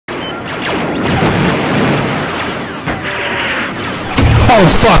Oh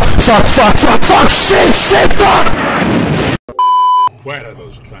fuck, shit, fuck! Where are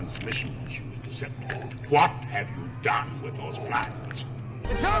those transmissions you intercepted? What have you done with those plans?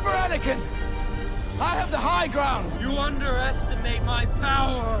 It's over, Anakin! I have the high ground! You underestimate my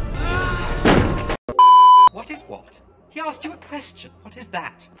power! What is what? He asked you a question. What is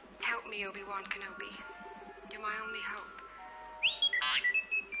that? Help me, Obi-Wan Kenobi. You're my only hope.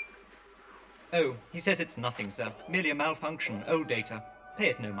 Oh, he says it's nothing, sir. Merely a malfunction. Old data. Pay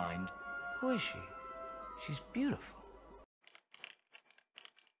it no mind. Who is she? She's beautiful.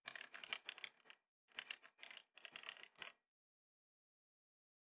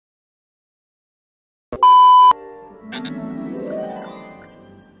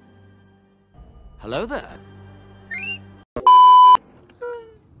 Hello there.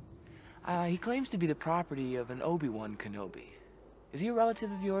 He claims to be the property of an Obi-Wan Kenobi. Is he a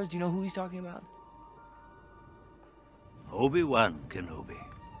relative of yours? Do you know who he's talking about? Obi-Wan Kenobi.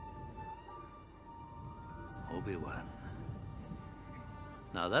 Obi-Wan.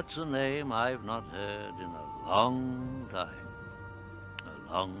 Now that's a name I've not heard in a long time. A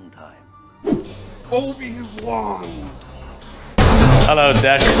long time. Obi-Wan! Hello,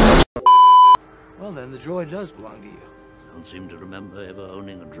 Dex. Well then, the droid does belong to you. Don't seem to remember ever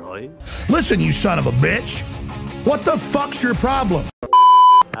owning a droid. Listen, you son of a bitch. What the fuck's your problem?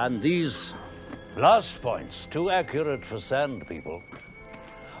 And these blast points, too accurate for sand people.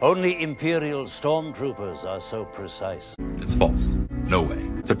 Only Imperial stormtroopers are so precise. It's false. No way.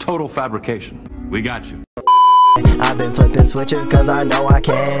 It's a total fabrication. We got you. I've been flipping switches cause I know I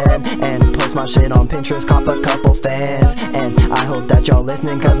can, and post my shit on Pinterest, cop a couple fans, and I hope that y'all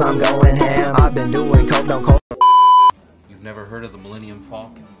listening cause I'm going ham. I've been doing coke, no coke. You've never heard of the Millennium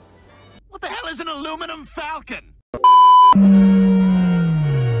Falcon? What the hell is an aluminum falcon?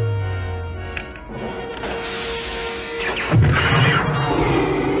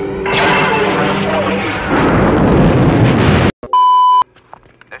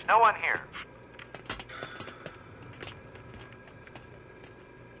 There's no one here.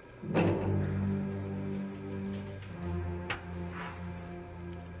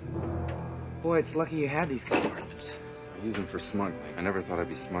 Boy, it's lucky you had these compartments. I use them for smuggling. I never thought I'd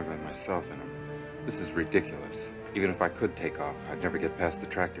be smuggling myself in them. This is ridiculous. Even if I could take off, I'd never get past the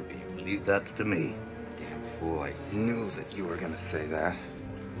tractor beam. Leave that to me. Damn fool, I knew that you were gonna say that.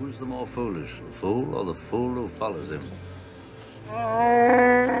 Who's the more foolish, the fool or the fool who follows him?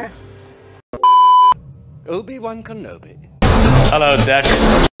 Obi-Wan Kenobi. Hello, Dex.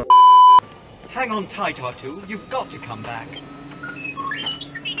 Hang on tight, R2. You've got to come back.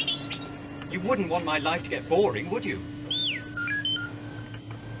 You wouldn't want my life to get boring, would you?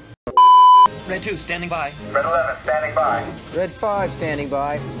 Red 2, standing by. Red 11, standing by. Red 5 standing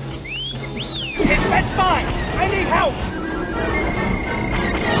by. It's Red 5! I need help!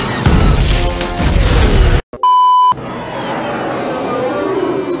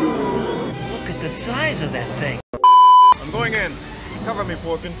 Look at the size of that thing. I'm going in. Cover me,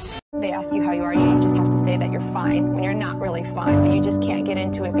 Porkins. They ask you how you are, you just have to say that you're fine when you're not really fine, but you just can't get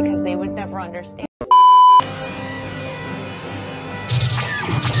into it because they would never understand.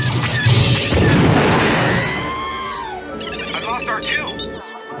 I've lost R2.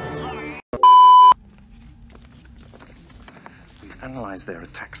 We've analyzed their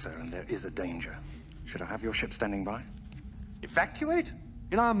attack, sir, and there is a danger. Should I have your ship standing by? Evacuate?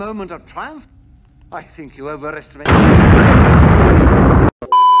 In our moment of triumph? I think you overestimate.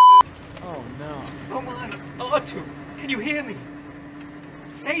 Oh no. Oh my, R2, can you hear me?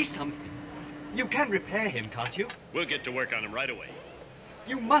 Say something. You can repair him, can't you? We'll get to work on him right away.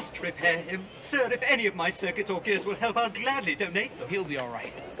 You must repair him. Sir, if any of my circuits or gears will help, I'll gladly donate them. He'll be all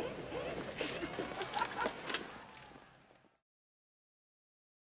right.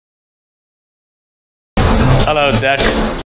 Hello, Dex.